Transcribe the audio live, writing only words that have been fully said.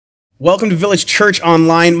Welcome to Village Church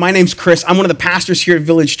Online. My name's Chris. I'm one of the pastors here at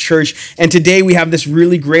Village Church. And today we have this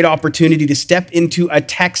really great opportunity to step into a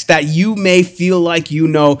text that you may feel like you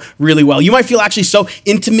know really well. You might feel actually so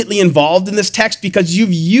intimately involved in this text because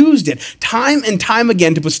you've used it time and time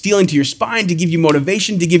again to put steel into your spine, to give you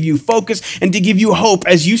motivation, to give you focus, and to give you hope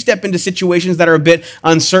as you step into situations that are a bit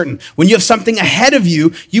uncertain. When you have something ahead of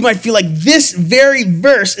you, you might feel like this very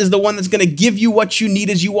verse is the one that's going to give you what you need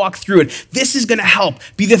as you walk through it. This is going to help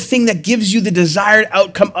be the thing that gives you the desired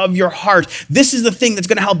outcome of your heart. This is the thing that's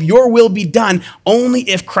going to help your will be done only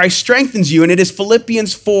if Christ strengthens you. And it is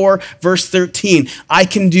Philippians 4, verse 13. I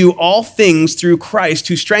can do all things through Christ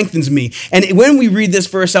who strengthens me. And when we read this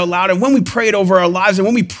verse out loud, and when we pray it over our lives, and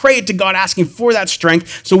when we pray it to God asking for that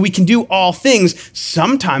strength so we can do all things,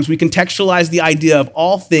 sometimes we contextualize the idea of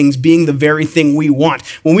all things being the very thing we want.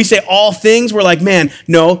 When we say all things, we're like, man,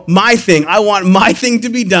 no, my thing. I want my thing to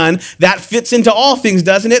be done. That fits into all things,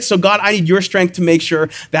 doesn't it? So God, I need your strength to make sure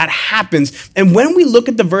that happens. And when we look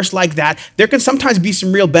at the verse like that, there can sometimes be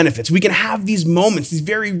some real benefits. We can have these moments, these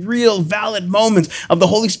very real, valid moments of the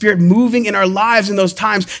Holy Spirit moving in our lives in those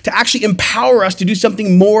times to actually empower us to do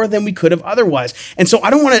something more than we could have otherwise. And so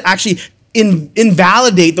I don't want to actually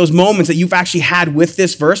invalidate those moments that you've actually had with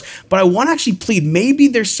this verse, but I want to actually plead, maybe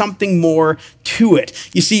there's something more to it.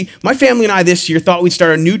 You see, my family and I this year thought we'd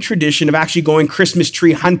start a new tradition of actually going Christmas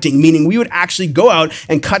tree hunting, meaning we would actually go out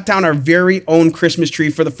and cut down our very own Christmas tree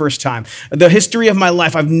for the first time. The history of my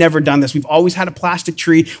life, I've never done this. We've always had a plastic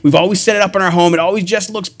tree. We've always set it up in our home. It always just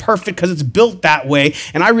looks perfect because it's built that way.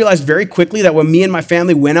 And I realized very quickly that when me and my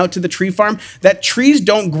family went out to the tree farm, that trees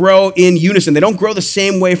don't grow in unison. They don't grow the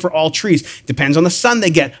same way for all trees. Depends on the sun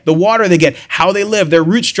they get, the water they get, how they live, their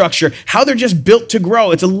root structure, how they're just built to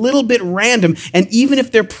grow. It's a little bit random. And even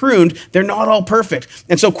if they're pruned, they're not all perfect.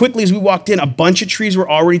 And so quickly as we walked in, a bunch of trees were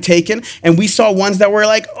already taken. And we saw ones that were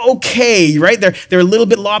like, okay, right? They're a little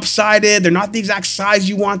bit lopsided. They're not the exact size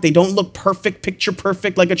you want. They don't look perfect, picture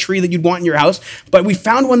perfect, like a tree that you'd want in your house. But we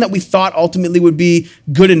found one that we thought ultimately would be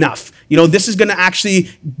good enough. You know, this is going to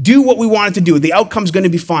actually do what we want it to do. The outcome's going to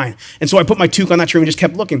be fine. And so I put my toque on that tree and just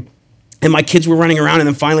kept looking. And my kids were running around, and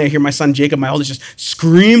then finally I hear my son Jacob, my oldest, just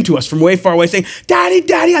scream to us from way far away saying, Daddy,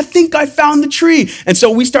 I think I found the tree. And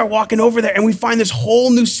so we start walking over there, and we find this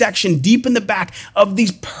whole new section deep in the back of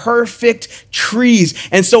these perfect trees.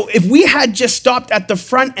 And so if we had just stopped at the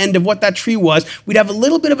front end of what that tree was, we'd have a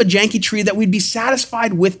little bit of a janky tree that we'd be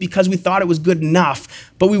satisfied with because we thought it was good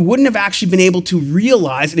enough. But we wouldn't have actually been able to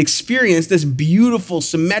realize and experience this beautiful,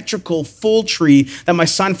 symmetrical, full tree that my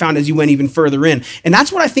son found as he went even further in. And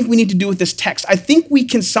that's what I think we need to do with this text. I think we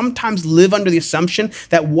can sometimes live under the assumption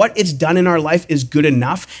that what it's done in our life is good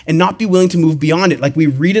enough and not be willing to move beyond it. Like we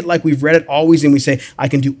read it like we've read it always, and we say, I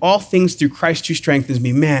can do all things through Christ who strengthens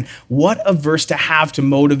me. Man, what a verse to have to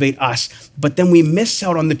motivate us. But then we miss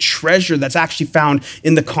out on the treasure that's actually found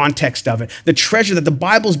in the context of it. The treasure that the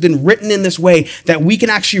Bible's been written in this way that we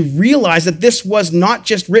can actually realize that this was not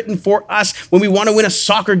just written for us when we want to win a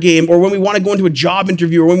soccer game or when we want to go into a job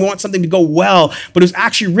interview or when we want something to go well, but it was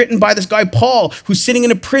actually written by this guy, Paul, who's sitting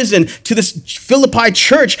in a prison to this Philippi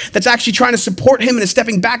church that's actually trying to support him and is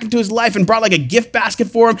stepping back into his life and brought like a gift basket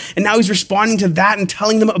for him. And now he's responding to that and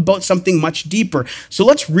telling them about something much deeper. So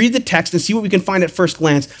let's read the text and see what we can find at first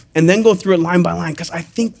glance and then go through it line by line because I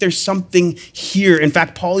think there's something here. In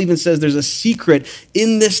fact, Paul even says there's a secret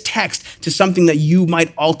in this text to something that you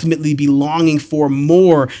might ultimately be longing for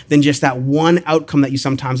more than just that one outcome that you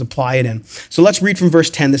sometimes apply it in. So let's read from verse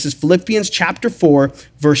 10. This is Philippians chapter 4,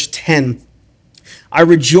 verse 10. I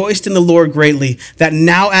rejoiced in the Lord greatly that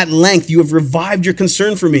now at length you have revived your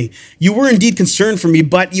concern for me. You were indeed concerned for me,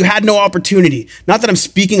 but you had no opportunity. Not that I'm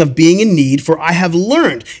speaking of being in need, for I have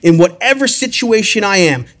learned in whatever situation I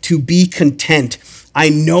am to be content. I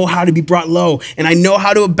know how to be brought low, and I know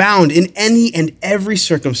how to abound in any and every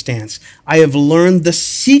circumstance. I have learned the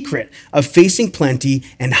secret of facing plenty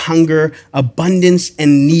and hunger, abundance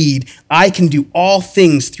and need. I can do all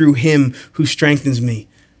things through him who strengthens me.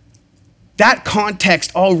 That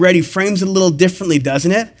context already frames it a little differently,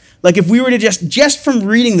 doesn't it? Like if we were to just from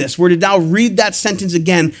reading this, were to now read that sentence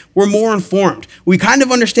again, we're more informed. We kind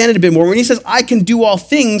of understand it a bit more. When he says, I can do all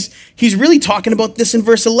things, he's really talking about this in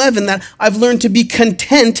verse 11, that I've learned to be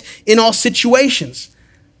content in all situations.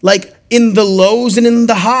 Like in the lows and in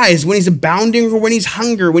the highs, when he's abounding or when he's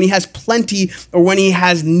hunger, when he has plenty or when he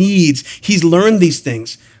has needs. He's learned these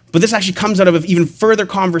things. But this actually comes out of even further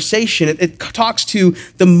conversation. It talks to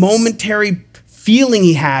the momentary feeling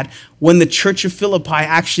he had when the church of Philippi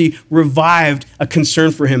actually revived a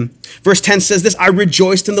concern for him. Verse 10 says this, I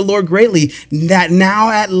rejoiced in the Lord greatly that now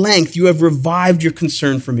at length you have revived your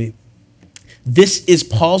concern for me. This is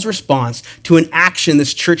Paul's response to an action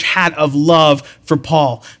this church had of love for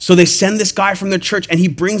Paul. So they send this guy from their church and he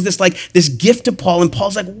brings this gift to Paul, and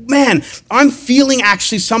Paul's like, man, I'm feeling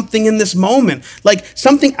actually something in this moment, like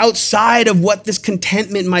something outside of what this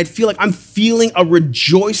contentment might feel like. I'm feeling a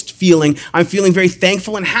rejoiced feeling. I'm feeling very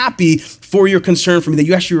thankful and happy for your concern for me, that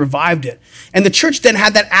you actually revived it. And the church then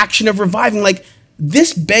had that action of reviving. Like,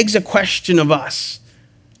 this begs a question of us.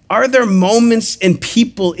 Are there moments and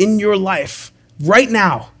people in your life right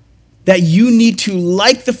now that you need to,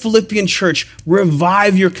 like the Philippian church,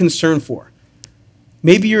 revive your concern for?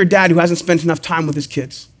 Maybe you're a dad who hasn't spent enough time with his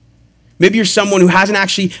kids. Maybe you're someone who hasn't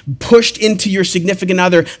actually pushed into your significant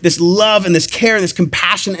other this love and this care and this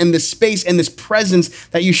compassion and this space and this presence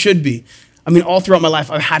that you should be. I mean, all throughout my life,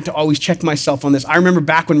 I've had to always check myself on this. I remember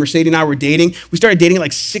back when Mercedes and I were dating, we started dating at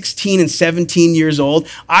like 16 and 17 years old.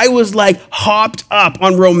 I was like hopped up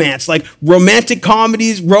on romance, like romantic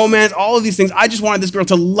comedies, romance, all of these things. I just wanted this girl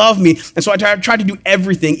to love me. And so I tried to do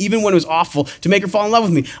everything, even when it was awful, to make her fall in love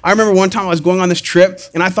with me. I remember one time I was going on this trip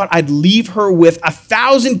and I thought I'd leave her with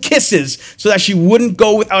 1,000 kisses so that she wouldn't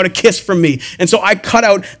go without a kiss from me. And so I cut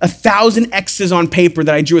out 1,000 X's on paper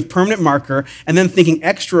that I drew with permanent marker, and then thinking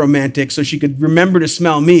extra romantic so she could remember to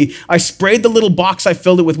smell me, I sprayed the little box I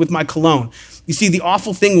filled it with my cologne. You see, the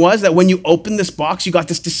awful thing was that when you opened this box, you got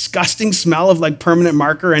this disgusting smell of like permanent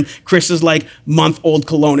marker and Chris's like month-old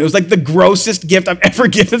cologne. It was like the grossest gift I've ever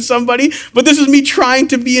given somebody. But this was me trying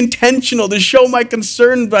to be intentional, to show my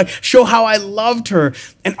concern, but show how I loved her.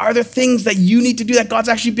 And are there things that you need to do that God's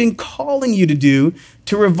actually been calling you to do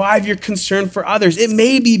to revive your concern for others? It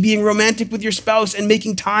may be being romantic with your spouse and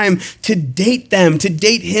making time to date them, to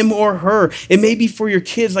date him or her. It may be for your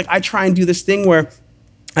kids. Like, I try and do this thing where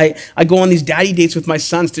I go on these daddy dates with my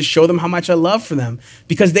sons to show them how much I love for them,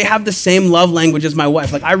 because they have the same love language as my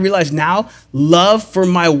wife. Like, I realize now love for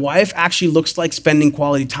my wife actually looks like spending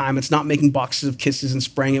quality time. It's not making boxes of kisses and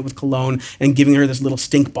spraying it with cologne and giving her this little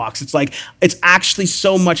stink box. It's like, it's actually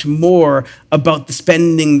so much more about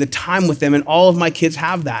spending the time with them. And all of my kids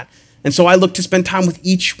have that. And so I look to spend time with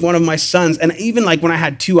each one of my sons. And even like when I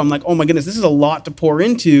had two, I'm like, oh my goodness, this is a lot to pour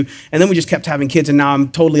into. And then we just kept having kids. And now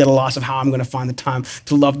I'm totally at a loss of how I'm going to find the time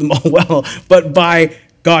to love them all well. But by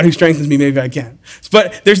God who strengthens me, maybe I can.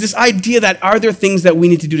 But there's this idea that, are there things that we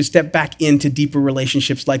need to do to step back into deeper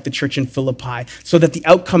relationships like the church in Philippi, so that the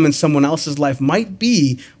outcome in someone else's life might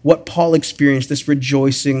be what Paul experienced, this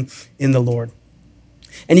rejoicing in the Lord.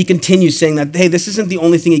 And he continues saying that, hey, this isn't the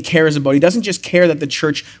only thing he cares about. He doesn't just care that the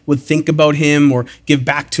church would think about him or give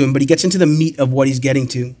back to him, but he gets into the meat of what he's getting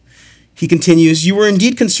to. He continues, you were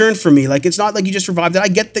indeed concerned for me. Like, it's not like you just revived it. I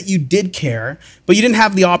get that you did care, but you didn't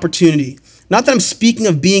have the opportunity. Not that I'm speaking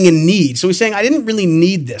of being in need. So he's saying, I didn't really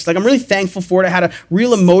need this. Like, I'm really thankful for it. I had a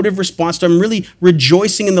real emotive response to it. I'm really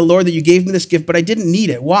rejoicing in the Lord that you gave me this gift, but I didn't need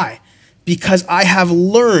it. Why? Because I have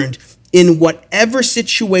learned in whatever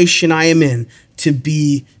situation I am in to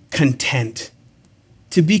be content.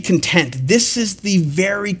 To be content. This is the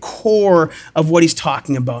very core of what he's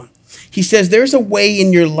talking about. He says there's a way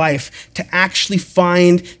in your life to actually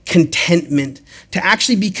find contentment, to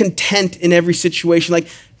actually be content in every situation. Like,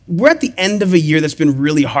 we're at the end of a year that's been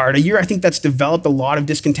really hard. A year, I think, that's developed a lot of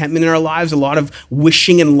discontentment in our lives, a lot of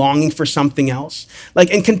wishing and longing for something else.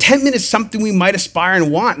 Like, and contentment is something we might aspire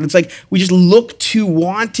and want. And it's like we just look to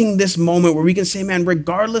wanting this moment where we can say, man,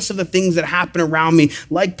 regardless of the things that happen around me,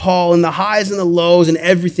 like Paul, and the highs and the lows and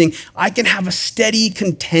everything, I can have a steady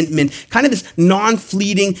contentment, kind of this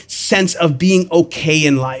non-fleeting sense of being okay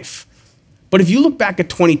in life. But if you look back at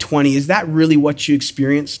 2020, is that really what you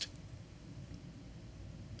experienced?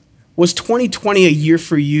 Was 2020 a year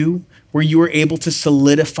for you where you were able to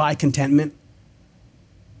solidify contentment?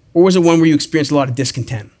 Or was it one where you experienced a lot of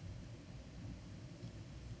discontent?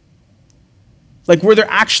 Like, were there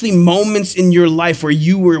actually moments in your life where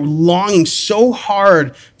you were longing so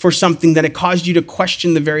hard for something that it caused you to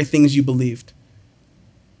question the very things you believed?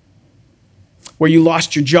 Where you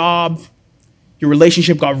lost your job, your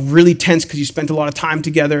relationship got really tense because you spent a lot of time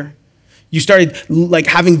together. You started like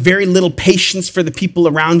having very little patience for the people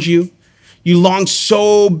around you. You longed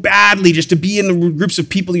so badly just to be in the groups of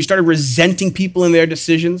people. You started resenting people and their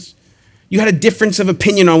decisions. You had a difference of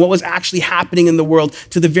opinion on what was actually happening in the world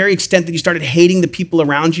to the very extent that you started hating the people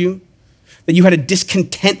around you, that you had a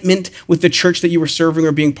discontentment with the church that you were serving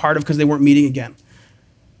or being part of because they weren't meeting again.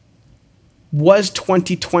 Was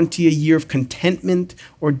 2020 a year of contentment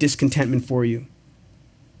or discontentment for you?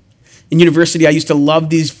 In university, I used to love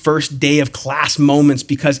these first day of class moments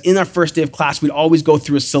because in our first day of class, we'd always go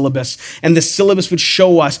through a syllabus, and the syllabus would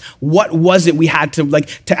show us what was it we had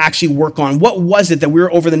to actually work on. What was it that we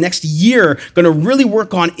were over the next year going to really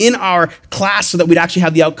work on in our class so that we'd actually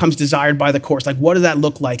have the outcomes desired by the course? Like, what does that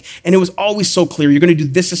look like? And it was always so clear. You're going to do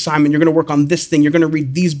this assignment. You're going to work on this thing. You're going to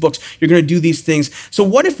read these books. You're going to do these things. So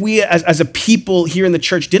what if we as a people here in the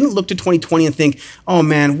church didn't look to 2020 and think, oh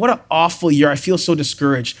man, what an awful year. I feel so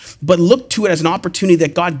discouraged. But look to it as an opportunity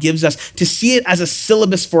that God gives us to see it as a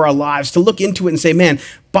syllabus for our lives, to look into it and say, man,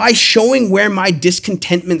 by showing where my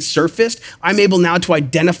discontentment surfaced, I'm able now to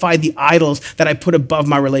identify the idols that I put above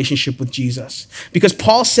my relationship with Jesus. Because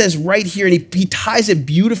Paul says right here, and he ties it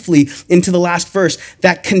beautifully into the last verse,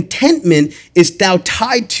 that contentment is now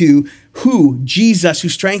tied to who? Jesus, who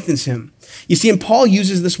strengthens him. You see, and Paul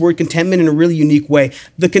uses this word contentment in a really unique way.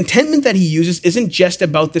 The contentment that he uses isn't just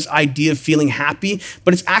about this idea of feeling happy,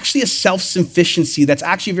 but it's actually a self-sufficiency. That's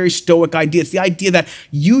actually a very stoic idea. It's the idea that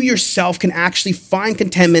you yourself can actually find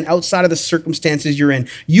contentment outside of the circumstances you're in.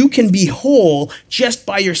 You can be whole just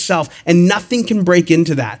by yourself, and nothing can break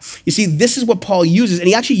into that. You see, this is what Paul uses, and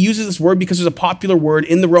he actually uses this word because it was a popular word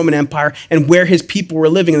in the Roman Empire and where his people were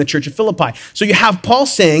living in the church of Philippi. So you have Paul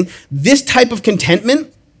saying this type of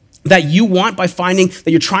contentment that you want by finding,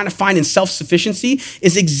 that you're trying to find in self-sufficiency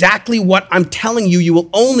is exactly what I'm telling you, you will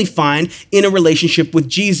only find in a relationship with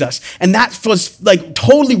Jesus. And that was like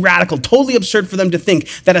totally radical, totally absurd for them to think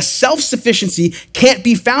that a self-sufficiency can't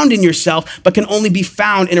be found in yourself, but can only be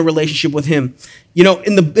found in a relationship with him. You know,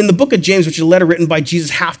 in the book of James, which is a letter written by Jesus'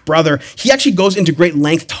 half-brother, he actually goes into great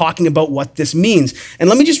length talking about what this means. And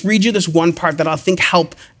let me just read you this one part that I think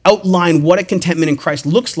help outline what a contentment in Christ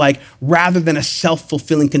looks like rather than a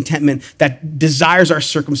self-fulfilling contentment that desires our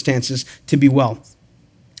circumstances to be well.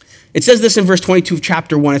 It says this in verse 22 of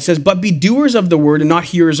chapter 1. It says, but be doers of the word and not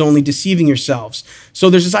hearers only, deceiving yourselves. So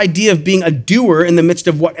there's this idea of being a doer in the midst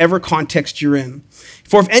of whatever context you're in.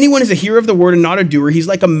 For if anyone is a hearer of the word and not a doer, he's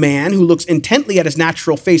like a man who looks intently at his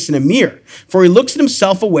natural face in a mirror. For he looks at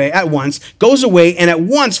himself away at once, goes away, and at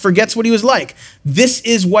once forgets what he was like. This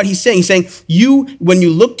is what he's saying. He's saying, when you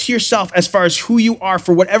look to yourself as far as who you are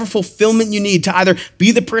for whatever fulfillment you need to either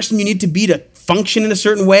be the person you need to be to function in a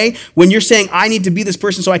certain way, when you're saying, I need to be this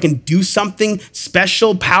person so I can do something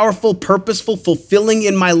special, powerful, purposeful, fulfilling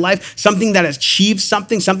in my life, something that achieves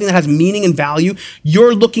something that has meaning and value,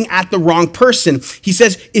 you're looking at the wrong person. He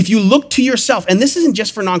says, if you look to yourself, and this isn't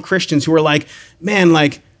just for non-Christians who are like, man,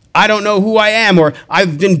 like, I don't know who I am, or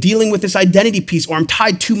I've been dealing with this identity piece, or I'm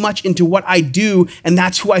tied too much into what I do, and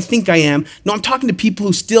that's who I think I am. No, I'm talking to people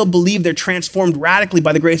who still believe they're transformed radically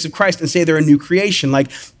by the grace of Christ and say they're a new creation.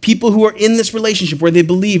 Like people who are in this relationship where they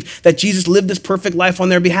believe that Jesus lived this perfect life on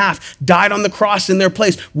their behalf, died on the cross in their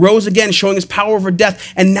place, rose again, showing his power over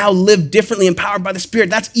death, and now live differently, empowered by the Spirit.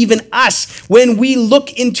 That's even us. When we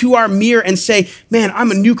look into our mirror and say, man,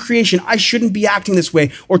 I'm a new creation, I shouldn't be acting this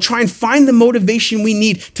way, or try and find the motivation we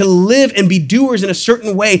need to live and be doers in a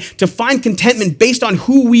certain way, to find contentment based on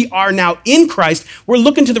who we are now in Christ, we're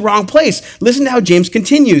looking to the wrong place. Listen to how James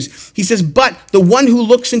continues. He says, but the one who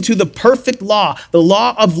looks into the perfect law, the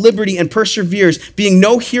law of liberty, and perseveres, being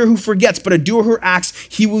no hearer who forgets, but a doer who acts,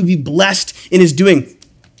 he will be blessed in his doing.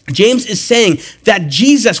 James is saying that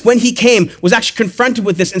Jesus, when he came, was actually confronted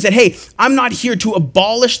with this and said, hey, I'm not here to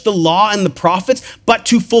abolish the law and the prophets, but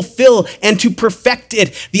to fulfill and to perfect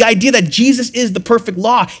it. The idea that Jesus is the perfect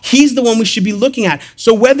law, he's the one we should be looking at.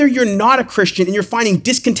 So whether you're not a Christian and you're finding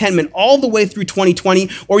discontentment all the way through 2020,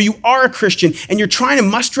 or you are a Christian and you're trying to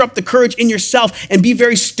muster up the courage in yourself and be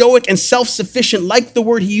very stoic and self-sufficient, like the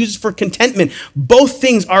word he uses for contentment, both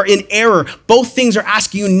things are in error. Both things are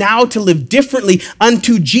asking you now to live differently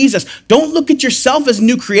unto Jesus. Don't look at yourself as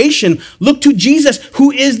new creation. Look to Jesus,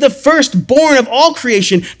 who is the firstborn of all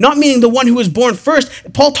creation, not meaning the one who was born first.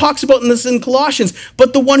 Paul talks about this in Colossians,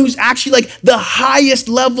 but the one who's actually like the highest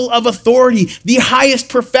level of authority, the highest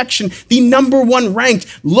perfection, the number one ranked.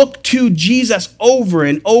 Look to Jesus over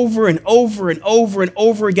and over and over and over and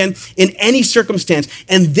over again in any circumstance.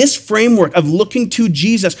 And this framework of looking to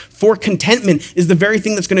Jesus for contentment is the very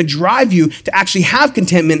thing that's going to drive you to actually have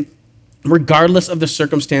contentment regardless of the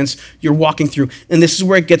circumstance you're walking through. And this is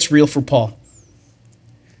where it gets real for Paul.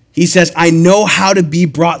 He says, I know how to be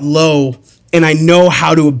brought low and I know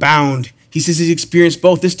how to abound. He says he's experienced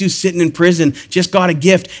both. This dude's sitting in prison, just got a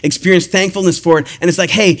gift, experienced thankfulness for it. And it's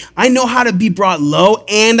like, hey, I know how to be brought low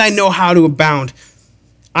and I know how to abound.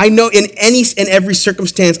 I know in any and every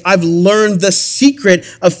circumstance, I've learned the secret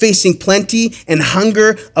of facing plenty and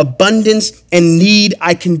hunger, abundance and need.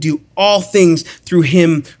 I can do all things through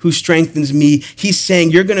him who strengthens me. He's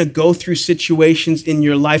saying you're going to go through situations in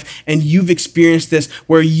your life, and you've experienced this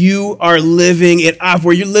where you are living it up,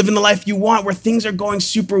 where you're living the life you want, where things are going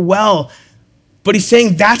super well. But he's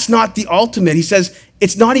saying that's not the ultimate. He says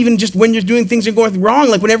it's not even just when you're doing things and going wrong,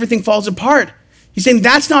 like when everything falls apart. He's saying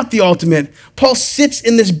that's not the ultimate. Paul sits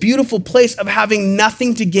in this beautiful place of having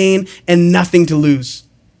nothing to gain and nothing to lose.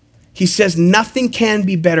 He says nothing can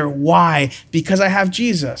be better. Why? Because I have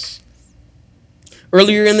Jesus.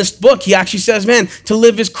 Earlier in this book, he actually says, man, to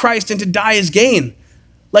live is Christ and to die is gain.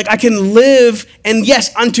 Like I can live, and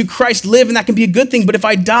yes, unto Christ live, and that can be a good thing. But if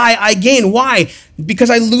I die, I gain. Why? Because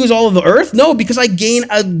I lose all of the earth? No, because I gain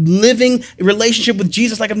a living relationship with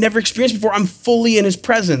Jesus like I've never experienced before. I'm fully in his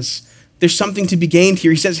presence. There's something to be gained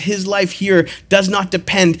here. He says his life here does not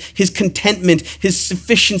depend, his contentment, his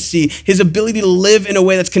sufficiency, his ability to live in a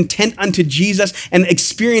way that's content unto Jesus and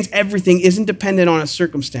experience everything isn't dependent on his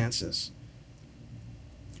circumstances.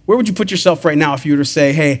 Where would you put yourself right now if you were to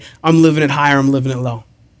say, hey, I'm living it high or I'm living it low?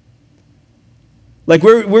 Like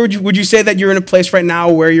where would you say that you're in a place right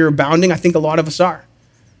now where you're abounding? I think a lot of us are.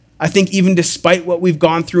 I think even despite what we've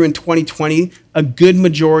gone through in 2020, a good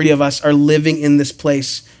majority of us are living in this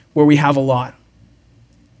place where we have a lot.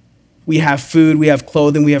 We have food, we have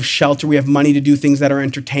clothing, we have shelter, we have money to do things that are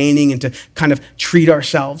entertaining and to kind of treat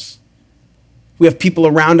ourselves. We have people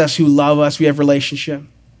around us who love us, we have relationship.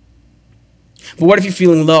 But what if you're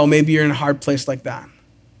feeling low? Maybe you're in a hard place like that.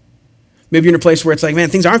 Maybe you're in a place where it's like, man,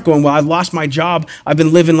 things aren't going well. I've lost my job. I've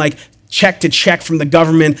been living like check to check from the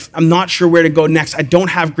government. I'm not sure where to go next. I don't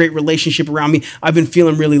have great relationship around me. I've been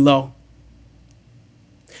feeling really low.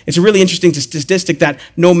 It's a really interesting statistic that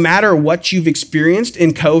no matter what you've experienced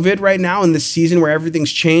in COVID right now, in this season where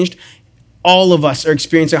everything's changed, all of us are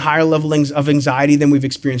experiencing higher levels of anxiety than we've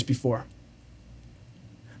experienced before.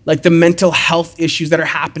 Like the mental health issues that are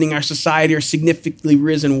happening in our society are significantly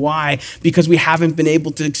risen. Why? Because we haven't been able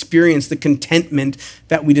to experience the contentment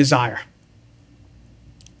that we desire.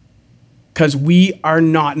 Because we are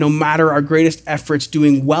not, no matter our greatest efforts,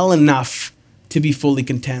 doing well enough to be fully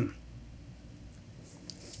content.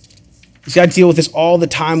 You see, I deal with this all the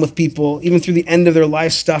time with people, even through the end of their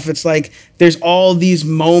life stuff. It's like there's all these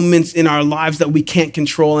moments in our lives that we can't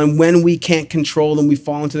control. And when we can't control them, we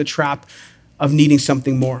fall into the trap of needing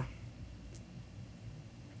something more,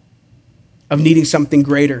 of needing something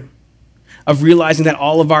greater, of realizing that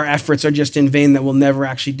all of our efforts are just in vain, that we'll never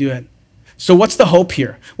actually do it. So what's the hope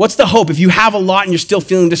here? What's the hope if you have a lot and you're still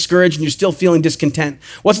feeling discouraged and you're still feeling discontent?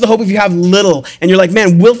 What's the hope if you have little and you're like,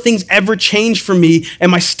 man, will things ever change for me?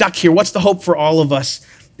 Am I stuck here? What's the hope for all of us?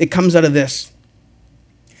 It comes out of this.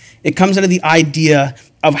 It comes out of the idea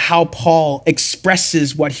of how Paul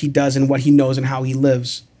expresses what he does and what he knows and how he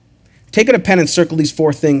lives. Take out a pen and circle these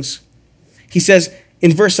 4 things. He says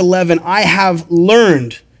in verse 11, I have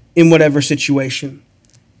learned in whatever situation.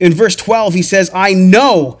 In verse 12, he says, I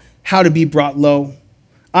know how to be brought low.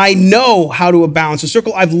 I know how to abound. So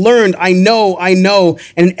circle, I've learned, I know.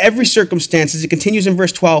 And in every circumstance, as it continues in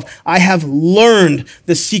verse 12, I have learned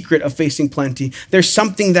the secret of facing plenty. There's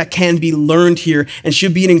something that can be learned here and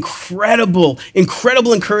should be an incredible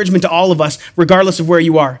encouragement to all of us, regardless of where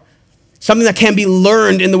you are. Something that can be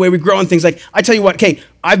learned in the way we grow and things. Like, I tell you what, okay,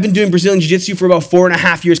 I've been doing Brazilian Jiu-Jitsu for about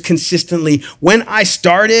 4.5 years consistently. When I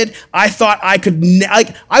started, I thought I could,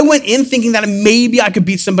 I went in thinking that maybe I could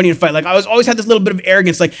beat somebody in a fight. Like, I always had this little bit of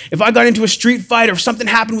arrogance. Like, if I got into a street fight or something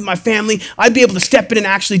happened with my family, I'd be able to step in and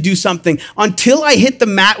actually do something. Until I hit the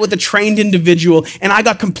mat with a trained individual and I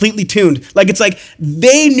got completely tuned. Like, it's like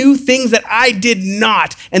they knew things that I did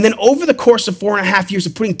not. And then over the course of 4.5 years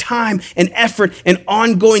of putting time and effort and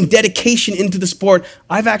ongoing dedication into the sport,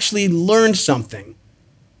 I've actually learned something.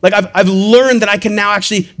 Like I've learned that I can now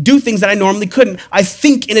actually do things that I normally couldn't. I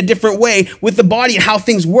think in a different way with the body and how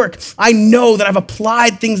things work. I know that I've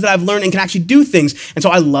applied things that I've learned and can actually do things. And so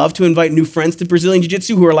I love to invite new friends to Brazilian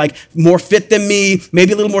Jiu-Jitsu who are like more fit than me,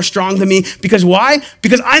 maybe a little more strong than me. Because why?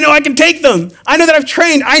 Because I know I can take them. I know that I've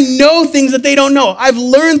trained. I know things that they don't know. I've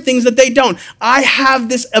learned things that they don't. I have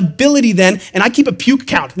this ability then, and I keep a puke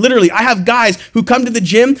count. Literally, I have guys who come to the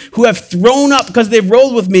gym who have thrown up because they've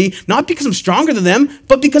rolled with me, not because I'm stronger than them,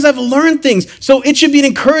 but because I've learned things. So it should be an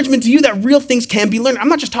encouragement to you that real things can be learned. I'm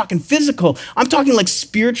not just talking physical. I'm talking like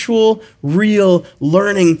spiritual, real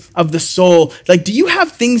learning of the soul. Like, do you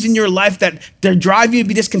have things in your life that drive you to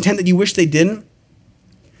be discontent that you wish they didn't?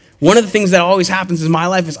 One of the things that always happens in my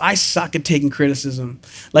life is I suck at taking criticism.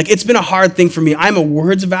 Like, it's been a hard thing for me. I'm a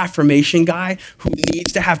words of affirmation guy who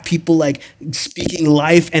needs to have people like speaking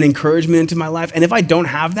life and encouragement into my life. And if I don't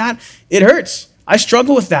have that, it hurts. I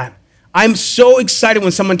struggle with that. I'm so excited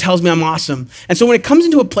when someone tells me I'm awesome. And so when it comes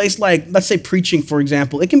into a place like, let's say preaching, for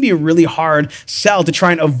example, it can be a really hard sell to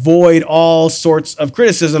try and avoid all sorts of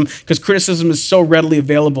criticism because criticism is so readily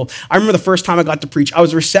available. I remember the first time I got to preach, I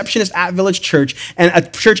was a receptionist at Village Church, and a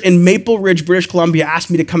church in Maple Ridge, British Columbia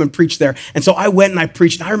asked me to come and preach there. And so I went and I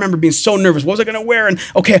preached, and I remember being so nervous. What was I gonna wear? And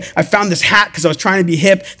okay, I found this hat because I was trying to be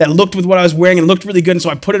hip that looked with what I was wearing and looked really good. And so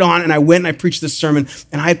I put it on and I went and I preached this sermon,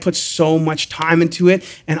 and I had put so much time into it,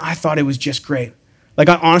 and I thought it was just great. Like,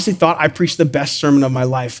 I honestly thought I preached the best sermon of my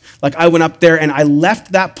life. Like, I went up there and I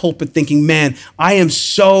left that pulpit thinking, man, I am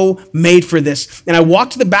so made for this. And I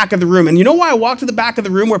walked to the back of the room. And you know why I walked to the back of the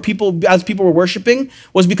room as people were worshiping?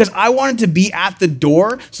 Was because I wanted to be at the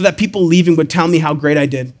door so that people leaving would tell me how great I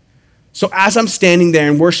did. So as I'm standing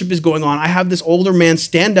there and worship is going on, I have this older man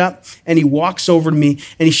stand up and he walks over to me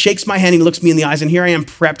and he shakes my hand, he looks me in the eyes, and here I am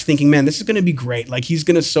prepped thinking, man, this is gonna be great. Like, he's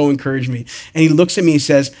gonna so encourage me. And he looks at me and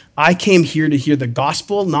says, I came here to hear the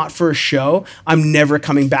gospel, not for a show. I'm never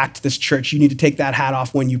coming back to this church. You need to take that hat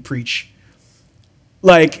off when you preach.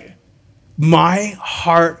 Like, my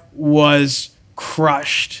heart was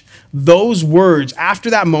crushed. Those words, after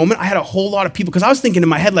that moment, I had a whole lot of people, because I was thinking in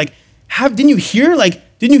my head, like, didn't you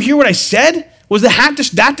hear what I said? Was the hat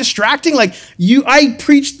that distracting? Like, I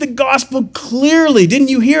preached the gospel clearly. Didn't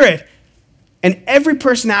you hear it? And every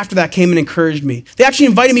person after that came and encouraged me. They actually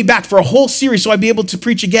invited me back for a whole series so I'd be able to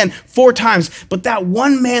preach again 4 times. But that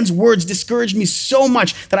one man's words discouraged me so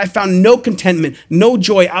much that I found no contentment, no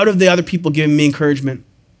joy out of the other people giving me encouragement.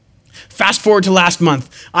 Fast forward to last month.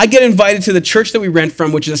 I get invited to the church that we rent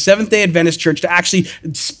from, which is a Seventh-day Adventist church, to actually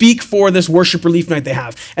speak for this worship relief night they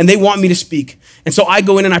have. And they want me to speak. And so I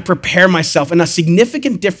go in and I prepare myself. And a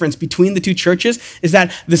significant difference between the two churches is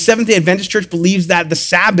that the Seventh-day Adventist church believes that the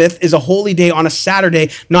Sabbath is a holy day on a Saturday,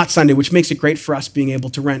 not Sunday, which makes it great for us being able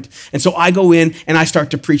to rent. And so I go in and I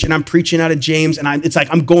start to preach, and I'm preaching out of James, and it's like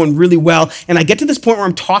I'm going really well. And I get to this point where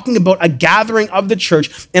I'm talking about a gathering of the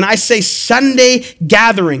church, and I say Sunday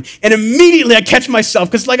gathering. And immediately I catch myself,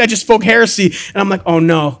 because like I just spoke heresy, and I'm like, oh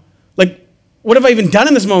no, like, what have I even done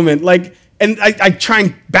in this moment? Like, and I try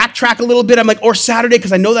and backtrack a little bit. I'm like, or Saturday,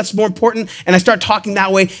 because I know that's more important. And I start talking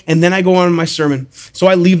that way, and then I go on in my sermon. So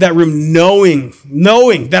I leave that room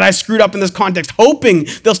knowing that I screwed up in this context, hoping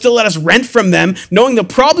they'll still let us rent from them, knowing they'll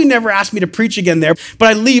probably never ask me to preach again there. But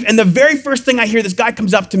I leave, and the very first thing I hear, this guy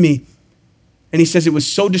comes up to me, and he says, it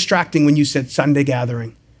was so distracting when you said Sunday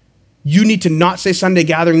gathering. You need to not say Sunday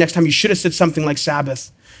gathering next time. You should have said something like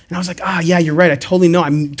Sabbath. And I was like, yeah, you're right. I totally know. I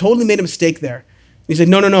totally made a mistake there. And he said,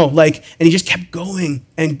 no. Like, and he just kept going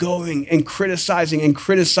and criticizing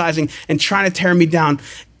and trying to tear me down.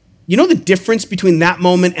 You know the difference between that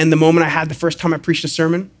moment and the moment I had the first time I preached a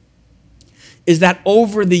sermon? Is that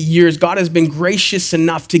over the years, God has been gracious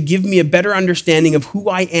enough to give me a better understanding of who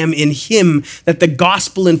I am in him, that the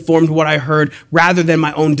gospel informed what I heard rather than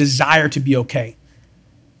my own desire to be okay.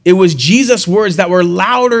 It was Jesus' words that were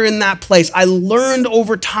louder in that place. I learned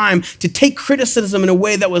over time to take criticism in a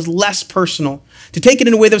way that was less personal, to take it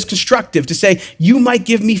in a way that was constructive, to say, you might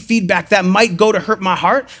give me feedback that might go to hurt my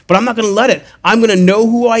heart, but I'm not going to let it. I'm going to know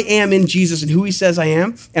who I am in Jesus and who he says I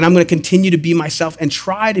am, and I'm going to continue to be myself and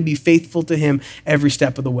try to be faithful to him every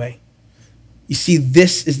step of the way. You see,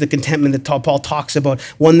 this is the contentment that Paul talks about,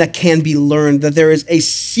 one that can be learned, that there is a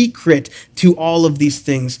secret to all of these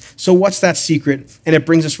things. So what's that secret? And it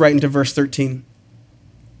brings us right into verse 13.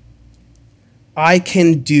 I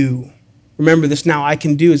can do. Remember this now, I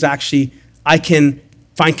can do is actually, I can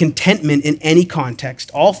find contentment in any context,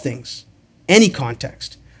 all things, any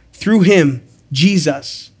context, through him,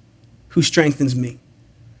 Jesus, who strengthens me.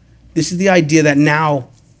 This is the idea that now,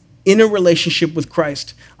 in a relationship with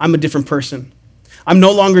Christ, I'm a different person. I'm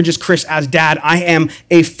no longer just Chris as dad. I am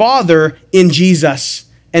a father in Jesus,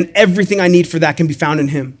 and everything I need for that can be found in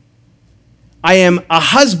him. I am a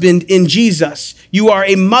husband in Jesus. You are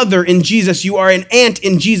a mother in Jesus. You are an aunt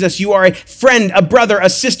in Jesus. You are a friend, a brother,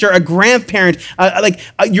 a sister, a grandparent.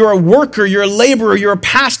 You're a worker, you're a laborer, you're a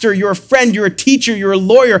pastor, you're a friend, you're a teacher, you're a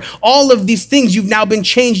lawyer. All of these things, you've now been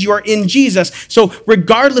changed. You are in Jesus. So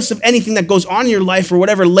regardless of anything that goes on in your life or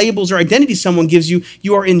whatever labels or identity someone gives you,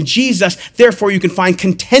 you are in Jesus. Therefore, you can find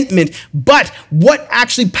contentment. But what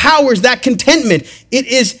actually powers that contentment? It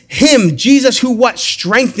is him, Jesus, who what?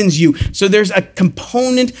 Strengthens you. So there's a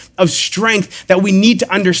component of strength that we need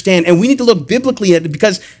to understand, and we need to look biblically at it,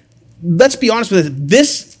 because let's be honest with it,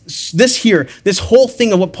 this this whole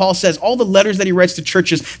thing of what Paul says, all the letters that he writes to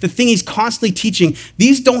churches, the thing he's constantly teaching,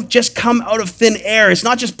 these don't just come out of thin air. It's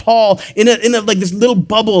not just Paul in a like this little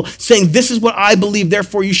bubble saying, this is what I believe,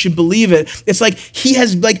 therefore you should believe it. It's like he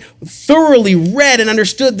has like thoroughly read and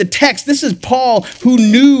understood the text. This is Paul who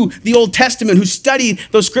knew the Old Testament, who studied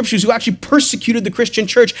those scriptures, who actually persecuted the Christian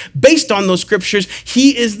church based on those scriptures.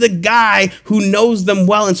 He is the guy who knows them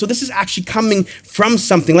well. And so this is actually coming from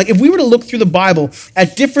something. Like if we were to look through the Bible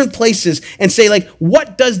at different places and say like,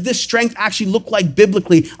 what does this strength actually look like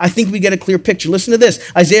biblically? I think we get a clear picture. Listen to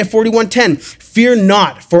this, Isaiah 41:10, fear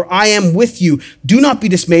not, for I am with you. Do not be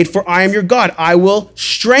dismayed, for I am your God. I will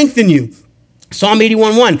strengthen you. Psalm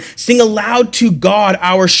 81:1, sing aloud to God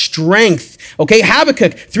our strength. Okay,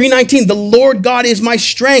 Habakkuk 3:19, the Lord God is my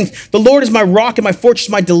strength. The Lord is my rock and my fortress,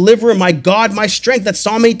 my deliverer, my God, my strength. That's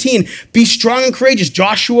Psalm 18. Be strong and courageous.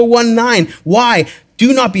 Joshua 1:9. Why?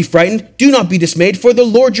 Do not be frightened. Do not be dismayed, for the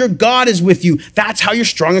Lord your God is with you. That's how you're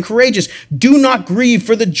strong and courageous. Do not grieve,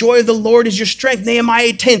 for the joy of the Lord is your strength.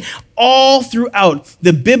 Nehemiah 8:10. All throughout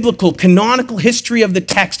the biblical, canonical history of the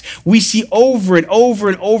text, we see over and over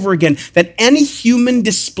and over again that any human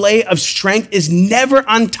display of strength is never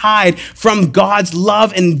untied from God's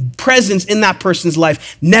love and presence in that person's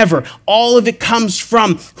life. Never. All of it comes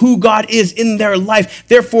from who God is in their life.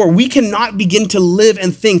 Therefore, we cannot begin to live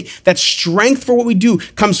and think that strength for what we do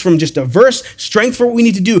comes from just a verse. Strength for what we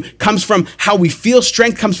need to do comes from how we feel.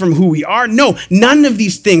 Strength comes from who we are. No, none of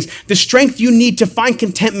these things. The strength you need to find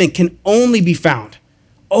contentment can only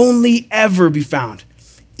ever be found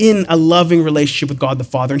in a loving relationship with God the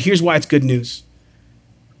Father. And here's why it's good news.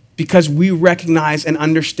 Because we recognize and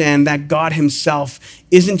understand that God himself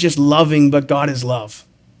isn't just loving, but God is love.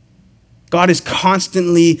 God is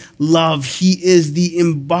constantly love. He is the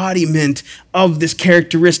embodiment of this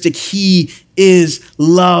characteristic. He is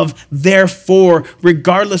love. Therefore,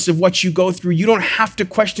 regardless of what you go through, you don't have to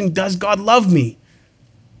question, does God love me?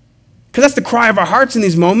 Because that's the cry of our hearts in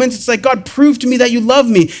these moments. It's like, God, prove to me that you love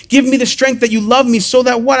me. Give me the strength that you love me so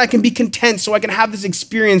that what? I can be content, so I can have this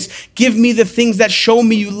experience. Give me the things that show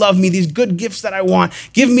me you love me, these good gifts that I want.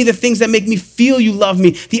 Give me the things that make me feel you love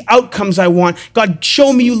me, the outcomes I want. God,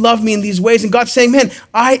 show me you love me in these ways. And God's saying, man,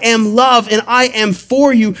 I am love and I am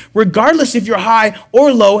for you, regardless if you're high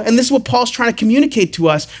or low. And this is what Paul's trying to communicate to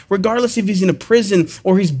us, regardless if he's in a prison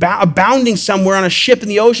or he's abounding somewhere on a ship in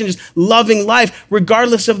the ocean, just loving life,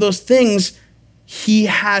 regardless of those things. He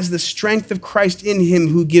has the strength of Christ in him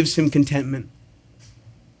who gives him contentment.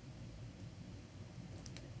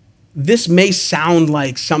 This may sound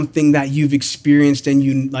like something that you've experienced and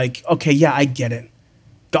you like, okay, yeah, I get it.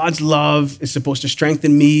 God's love is supposed to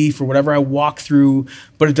strengthen me for whatever I walk through,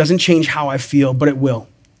 but it doesn't change how I feel, but it will.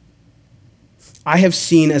 I have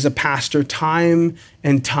seen as a pastor time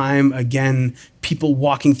and time again, people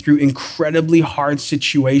walking through incredibly hard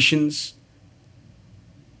situations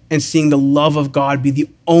and seeing the love of God be the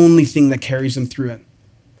only thing that carries them through it.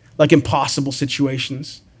 Like impossible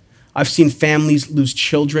situations. I've seen families lose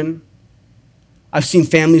children. I've seen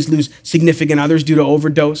families lose significant others due to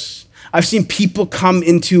overdose. I've seen people come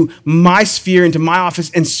into my sphere, into my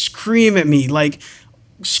office and scream at me, like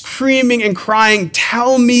screaming and crying,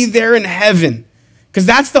 tell me they're in heaven. Because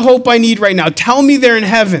that's the hope I need right now. Tell me they're in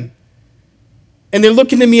heaven. And they're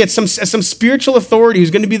looking to me as some spiritual authority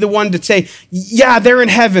who's going to be the one to say, yeah, they're in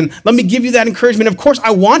heaven. Let me give you that encouragement. Of course,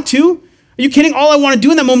 I want to. Are you kidding? All I want to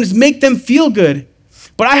do in that moment is make them feel good.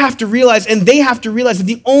 But I have to realize, and they have to realize, that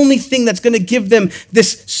the only thing that's going to give them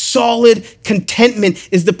this solid contentment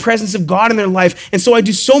is the presence of God in their life. And so I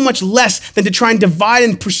do so much less than to try and divide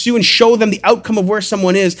and pursue and show them the outcome of where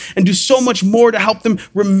someone is, and do so much more to help them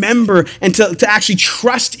remember and to actually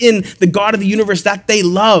trust in the God of the universe that they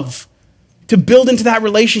love. To build into that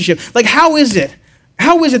relationship. Like, how is it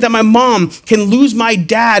that my mom can lose my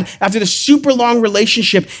dad after the super long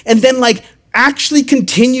relationship and then like actually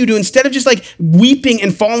continue to, instead of just like weeping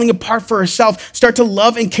and falling apart for herself, start to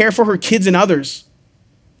love and care for her kids and others?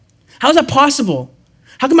 How is that possible?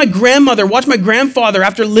 How can my grandmother watch my grandfather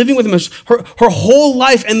after living with him her whole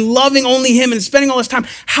life and loving only him and spending all this time?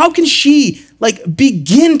 How can she like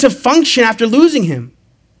begin to function after losing him?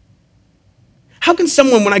 How can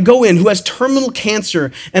someone, when I go in, who has terminal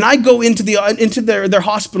cancer, and I go into their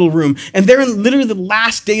hospital room, and they're in literally the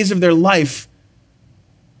last days of their life,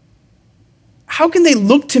 how can they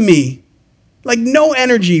look to me like no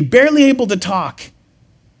energy, barely able to talk,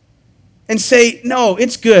 and say, no,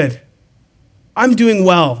 it's good. I'm doing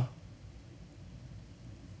well.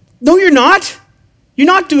 No, you're not. You're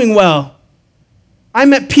not doing well.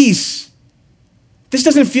 I'm at peace. This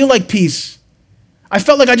doesn't feel like peace. I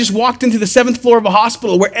felt like I just walked into the 7th floor of a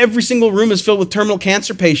hospital where every single room is filled with terminal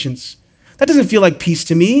cancer patients. That doesn't feel like peace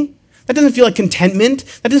to me. That doesn't feel like contentment.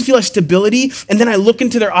 That doesn't feel like stability. And then I look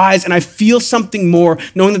into their eyes and I feel something more,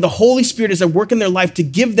 knowing that the Holy Spirit is at work in their life to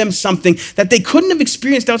give them something that they couldn't have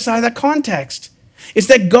experienced outside of that context. It's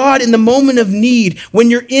that God, in the moment of need, when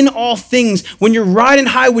you're in all things, when you're riding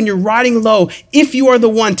high, when you're riding low, if you are the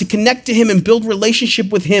one to connect to him and build relationship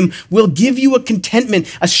with him, will give you a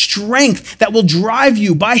contentment, a strength that will drive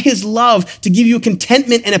you by his love to give you a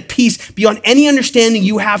contentment and a peace beyond any understanding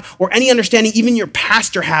you have or any understanding even your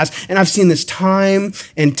pastor has. And I've seen this time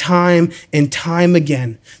and time and time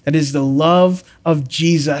again. That is the love of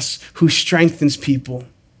Jesus who strengthens people.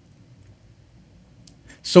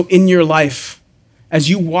 So in your life, as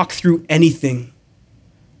you walk through anything,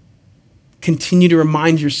 continue to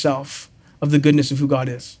remind yourself of the goodness of who God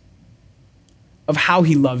is, of how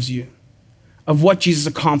he loves you, of what Jesus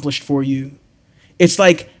accomplished for you. It's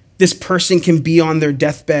like this person can be on their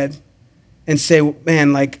deathbed and say,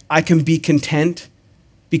 man, like I can be content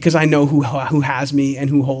because I know who has me and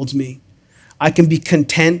who holds me. I can be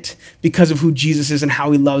content because of who Jesus is and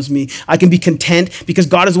how he loves me. I can be content because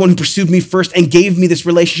God is the one who pursued me first and gave me this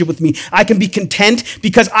relationship with me. I can be content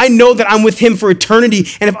because I know that I'm with him for eternity.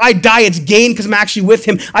 And if I die, it's gain because I'm actually with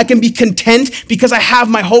him. I can be content because I have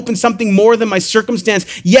my hope in something more than my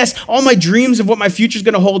circumstance. Yes, all my dreams of what my future is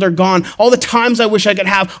going to hold are gone. All the times I wish I could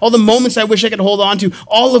have, all the moments I wish I could hold on to,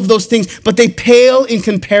 all of those things, but they pale in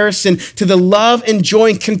comparison to the love and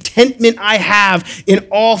joy and contentment I have in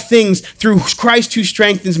all things through Christ who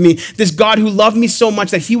strengthens me, this God who loved me so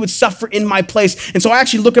much that he would suffer in my place. And so I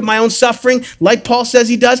actually look at my own suffering, like Paul says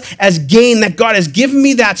he does, as gain, that God has given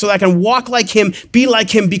me that so that I can walk like him,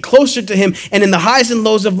 be closer to him. And in the highs and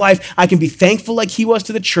lows of life, I can be thankful like he was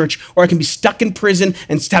to the church, or I can be stuck in prison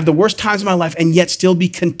and have the worst times of my life and yet still be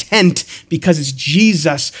content because it's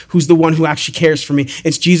Jesus who's the one who actually cares for me.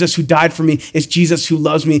 It's Jesus who died for me. It's Jesus who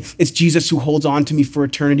loves me. It's Jesus who holds on to me for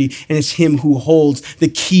eternity. And it's him who holds the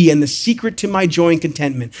key and the secret to my joy and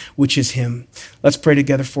contentment, which is him. Let's pray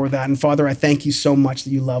together for that. And Father, I thank you so much that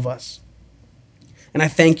you love us. And I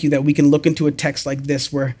thank you that we can look into a text like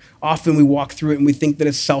this where often we walk through it and we think that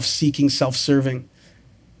it's self-seeking, self-serving.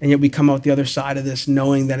 And yet we come out the other side of this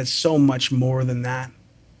knowing that it's so much more than that.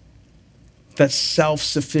 That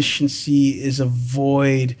self-sufficiency is a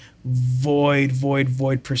void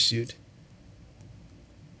pursuit.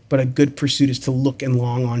 But a good pursuit is to look and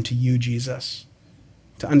long on to you, Jesus.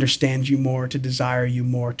 To understand you more, to desire you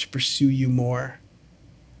more, to pursue you more,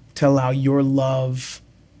 to allow your love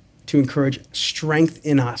to encourage strength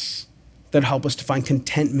in us that help us to find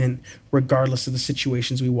contentment regardless of the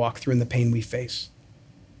situations we walk through and the pain we face.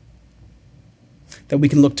 That we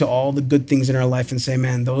can look to all the good things in our life and say,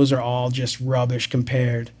 man, those are all just rubbish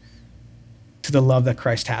compared to the love that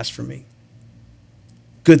Christ has for me.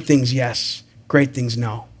 Good things, yes. Great things,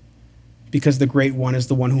 no. Because the great one is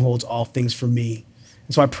the one who holds all things for me.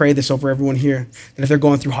 And so I pray this over everyone here, that if they're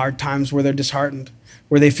going through hard times where they're disheartened,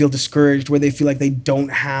 where they feel discouraged, where they feel like they don't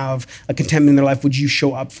have a contentment in their life, would you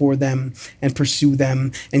show up for them and pursue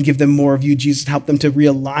them and give them more of you, Jesus, and help them to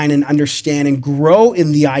realign and understand and grow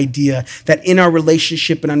in the idea that in our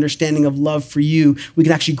relationship and understanding of love for you, we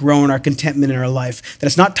can actually grow in our contentment in our life. That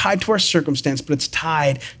it's not tied to our circumstance, but it's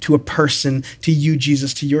tied to a person, to you,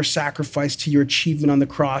 Jesus, to your sacrifice, to your achievement on the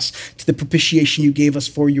cross, to the propitiation you gave us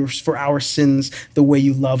for our sins, the way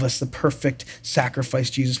you love us, the perfect sacrifice,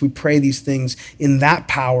 Jesus. We pray these things in that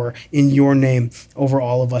power, in your name, over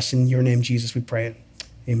all of us. In your name, Jesus, we pray it.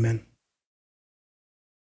 Amen.